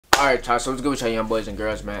Alright, y'all, so what's good with y'all young boys and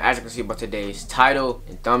girls, man? As you can see by today's title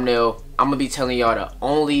and thumbnail, I'm gonna be telling y'all the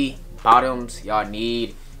only bottoms y'all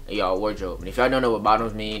need in y'all wardrobe. And if y'all don't know what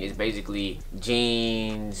bottoms mean, it's basically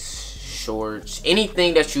jeans, shorts,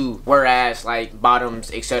 anything that you wear as like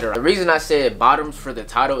bottoms, etc. The reason I said bottoms for the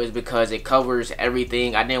title is because it covers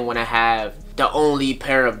everything. I didn't want to have the only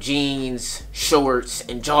pair of jeans, shorts,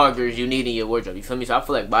 and joggers you need in your wardrobe. You feel me? So I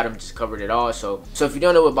feel like bottoms just covered it all. So if you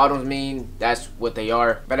don't know what bottoms mean, that's what they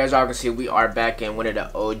are. But as y'all can see, we are back in one of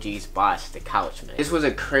the OG spots, the couch, man. This was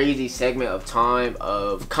a crazy segment of time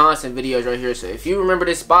of constant videos right here. So if you remember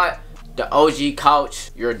this spot, the OG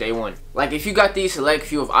couch, you're day one. Like if you got these select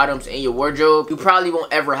few of items in your wardrobe, you probably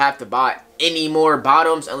won't ever have to buy any more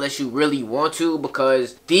bottoms unless you really want to,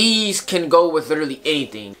 because these can go with literally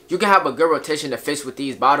anything. You can have a good rotation that fits with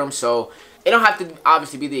these bottoms, so it don't have to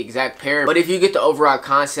obviously be the exact pair, but if you get the overall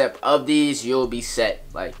concept of these, you'll be set.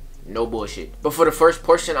 Like, no bullshit. But for the first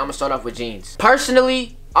portion, I'm gonna start off with jeans.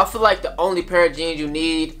 Personally, I feel like the only pair of jeans you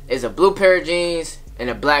need is a blue pair of jeans and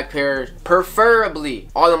a black pair. Preferably,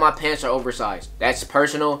 all of my pants are oversized. That's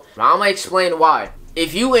personal. Now I'm gonna explain why.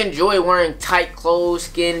 If you enjoy wearing tight clothes,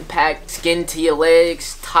 skin packed, skin to your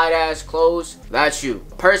legs, tight ass clothes, that's you.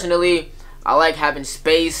 Personally, I like having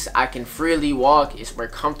space. I can freely walk. It's more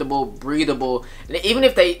comfortable, breathable. And even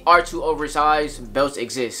if they are too oversized, belts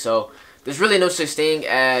exist. So there's really no such thing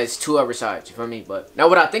as too oversized, you feel me? But now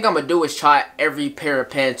what I think I'm gonna do is try every pair of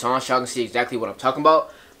pants on so y'all can see exactly what I'm talking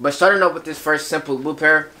about. But starting up with this first simple blue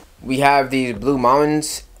pair, we have these Blue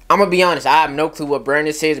Mountains. I'm gonna be honest, I have no clue what brand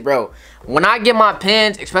this is, bro. When I get my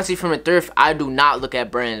pants, especially from a thrift, I do not look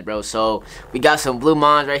at brands, bro. So we got some Blue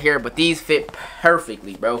Mountains right here, but these fit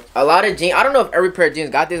perfectly, bro. A lot of jeans, I don't know if every pair of jeans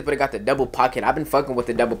got this, but it got the double pocket. I've been fucking with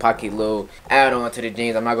the double pocket little add-on to the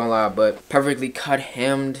jeans, I'm not gonna lie, but perfectly cut,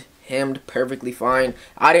 hemmed perfectly fine.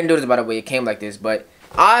 I didn't do this, by the way, it came like this, but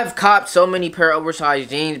I've copped so many pair of oversized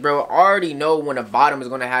jeans, bro. I already know when the bottom is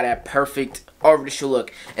gonna have that perfect over the shoe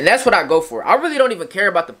look, and that's what I go for. I really don't even care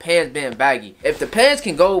about the pants being baggy. If the pants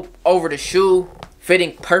can go over the shoe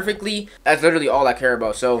fitting perfectly, that's literally all I care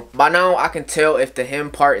about. So by now I can tell if the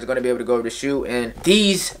hem part is going to be able to go over the shoe, and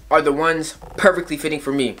these are the ones perfectly fitting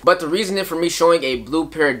for me. But the reasoning for me showing a blue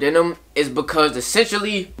pair of denim is because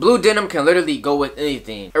essentially blue denim can literally go with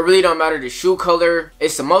anything. It really don't matter the shoe color.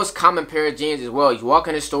 It's the most common pair of jeans as well. You walk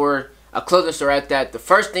in the store, a clothing store at that, the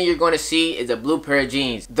first thing you're going to see is a blue pair of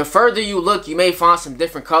jeans. The further you look, you may find some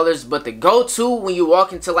different colors, but the go-to when you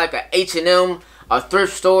walk into like a H&M, a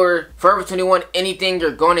thrift store, Forever 21, anything,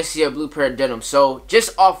 you're going to see a blue pair of denim. So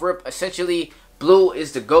just off rip, essentially blue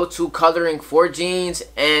is the go-to coloring for jeans,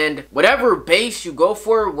 and whatever base you go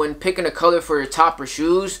for when picking a color for your top or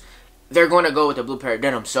shoes, they're going to go with the blue pair of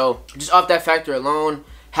denim. So just off that factor alone,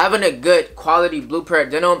 having a good quality blue pair of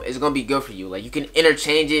denim is going to be good for you. Like, you can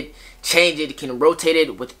interchange it, change it, can rotate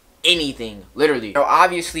it with anything, literally. Now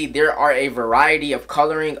obviously there are a variety of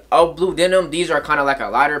coloring of blue denim. These are kind of like a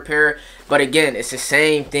lighter pair, but again, it's the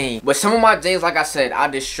same thing. But some of my jeans, like I said, I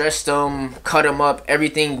distressed them, cut them up,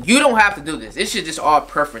 everything. You don't have to do this. This is just all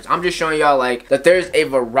preference. I'm just showing y'all like that there's a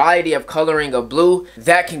variety of coloring of blue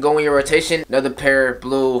that can go in your rotation. Another pair,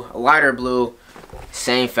 blue, lighter blue,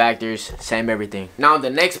 same factors, same everything. Now the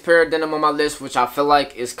next pair of denim on my list, which I feel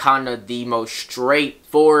like is kind of the most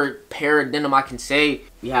straightforward pair of denim I can say,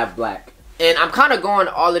 we have black. And I'm kind of going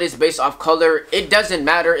all of this based off color. It doesn't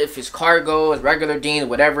matter if it's cargos, regular jeans,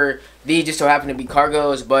 whatever. These just so happen to be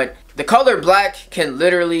cargos, but the color black can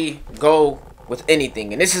literally go with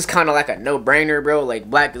anything, and this is kind of like a no-brainer, bro. Like,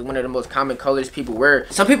 black is one of the most common colors people wear.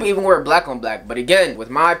 Some people even wear black on black, but again, with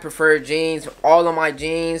my preferred jeans, all of my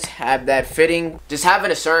jeans have that fitting. Just having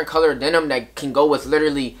a certain color denim that can go with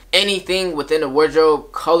literally anything within the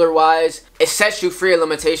wardrobe color wise, it sets you free of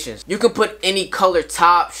limitations. You can put any color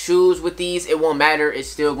top shoes with these, it won't matter, it's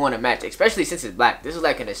still going to match, especially since it's black. This is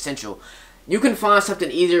like an essential. You can find something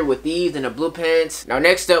easier with these than the blue pants. Now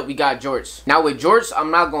next up, we got jorts. Now with jorts, I'm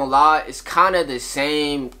not gonna lie, it's kind of the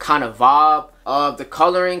same kind of vibe of the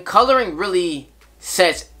coloring. Coloring really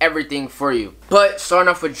sets everything for you. But starting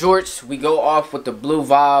off with jorts, we go off with the blue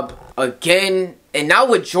vibe again. And now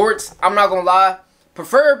with jorts, I'm not gonna lie,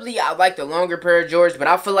 preferably I like the longer pair of jorts, but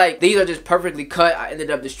I feel like these are just perfectly cut. I ended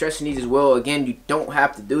up distressing these as well. Again, you don't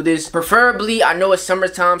have to do this. Preferably, I know it's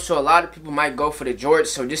summertime, so a lot of people might go for the jorts.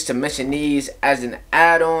 So just to mention these as an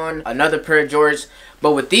add-on, another pair of jorts.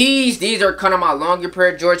 But with these are kind of my longer pair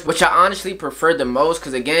of jorts, which I honestly prefer the most,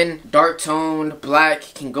 because again, dark toned, black,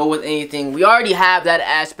 can go with anything. We already have that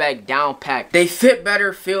aspect down packed. They fit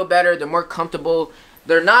better, feel better, they're more comfortable.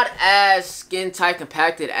 They're not as skin tight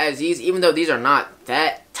compacted as these, even though these are not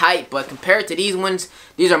that tight, but compared to these ones,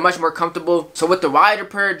 these are much more comfortable. So with the wider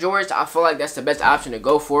pair of jorts, I feel like that's the best option to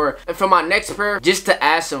go for. And for my next pair, just to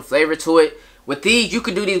add some flavor to it, with these, you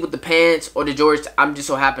could do these with the pants or the jorts. I'm just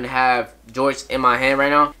so happen to have jorts in my hand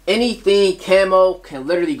right now. Anything camo can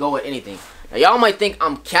literally go with anything. Now y'all might think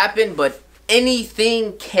I'm capping, but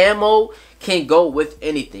anything camo can go with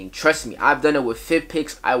anything. Trust me, I've done it with fit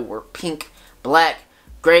pics. I wore pink, black,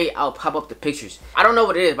 gray. I'll pop up the pictures. I don't know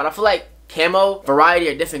what it is, but I feel like camo, variety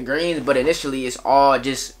of different greens, but initially it's all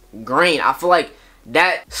just green. I feel like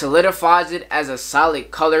that solidifies it as a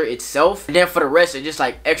solid color itself, and then for the rest it's just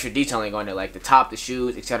like extra detailing on it, like the top, the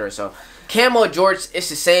shoes, etc. So camo jorts, it's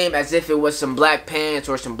the same as if it was some black pants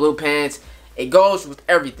or some blue pants. It goes with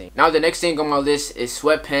everything. Now the next thing on my list is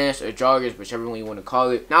sweatpants or joggers, whichever one you want to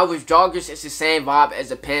call it. Now with joggers, it's the same vibe as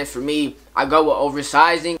the pants for me. I go with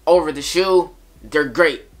oversizing over the shoe. They're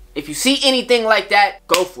great. If you see anything like that,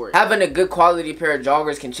 go for it. Having a good quality pair of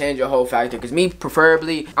joggers can change your whole factor. Because me,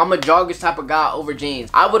 preferably, I'm a joggers type of guy over jeans.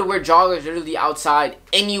 I would wear joggers literally outside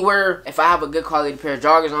anywhere. If I have a good quality pair of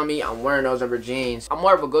joggers on me, I'm wearing those over jeans. I'm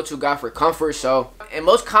more of a go-to guy for comfort. So, and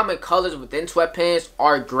most common colors within sweatpants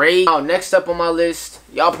are gray. Now, next up on my list,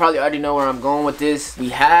 y'all probably already know where I'm going with this. We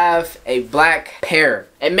have a black pair.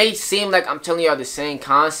 It may seem like I'm telling y'all the same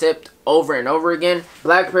concept over and over again.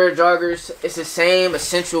 Black pair of joggers, it's the same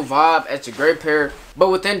essential vibe as the gray pair, but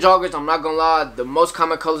within joggers, I'm not gonna lie, the most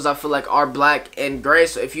common colors I feel like are black and gray.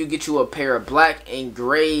 So if you get you a pair of black and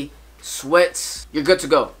gray sweats, you're good to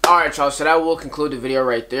go. Alright y'all, so that will conclude the video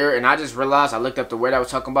right there. And I just realized I looked up the word I was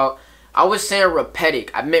talking about. I was saying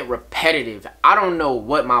repetitive. I meant repetitive. I don't know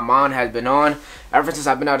what my mind has been on. Ever since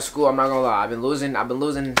I've been out of school, I'm not gonna lie. I've been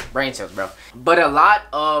losing brain cells, bro. But a lot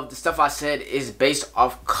of the stuff I said is based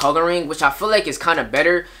off coloring, which I feel like is kind of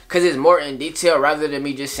better because it's more in detail rather than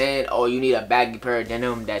me just saying, oh, you need a baggy pair of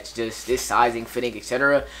denim that's just this sizing, fitting,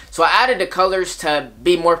 etc. So I added the colors to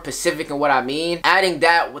be more specific in what I mean. Adding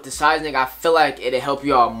that with the sizing, I feel like it'll help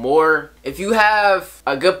you all more. If you have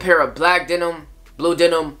a good pair of black denim, blue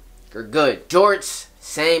denim, you're good. Jorts,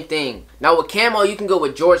 same thing. Now with camo, you can go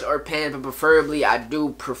with jorts or pants, but preferably I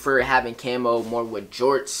do prefer having camo more with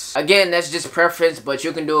jorts. Again, that's just preference, but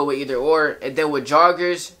you can do it with either or. And then with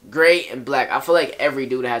joggers, gray and black. I feel like every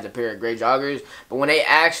dude has a pair of gray joggers, but when they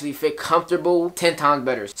actually fit comfortable, 10 times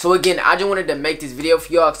better. So again, I just wanted to make this video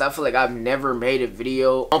for y'all because I feel like I've never made a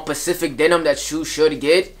video on Pacific denim that you should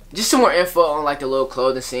get. Just some more info on like the little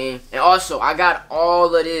clothing scene. And also, I got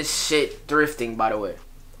all of this shit thrifting, by the way.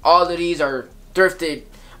 All of these are thrifted,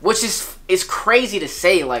 which is crazy to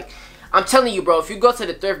say. Like, I'm telling you, bro, if you go to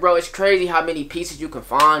the thrift, bro, it's crazy how many pieces you can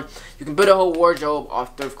find. You can build a whole wardrobe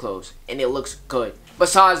off thrift clothes, and it looks good.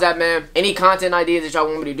 Besides that, man, any content ideas that y'all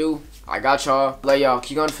want me to do, I got y'all. Love y'all.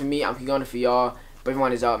 Keep going for me. I'm keep going for y'all. But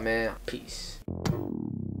everyone is out, man. Peace.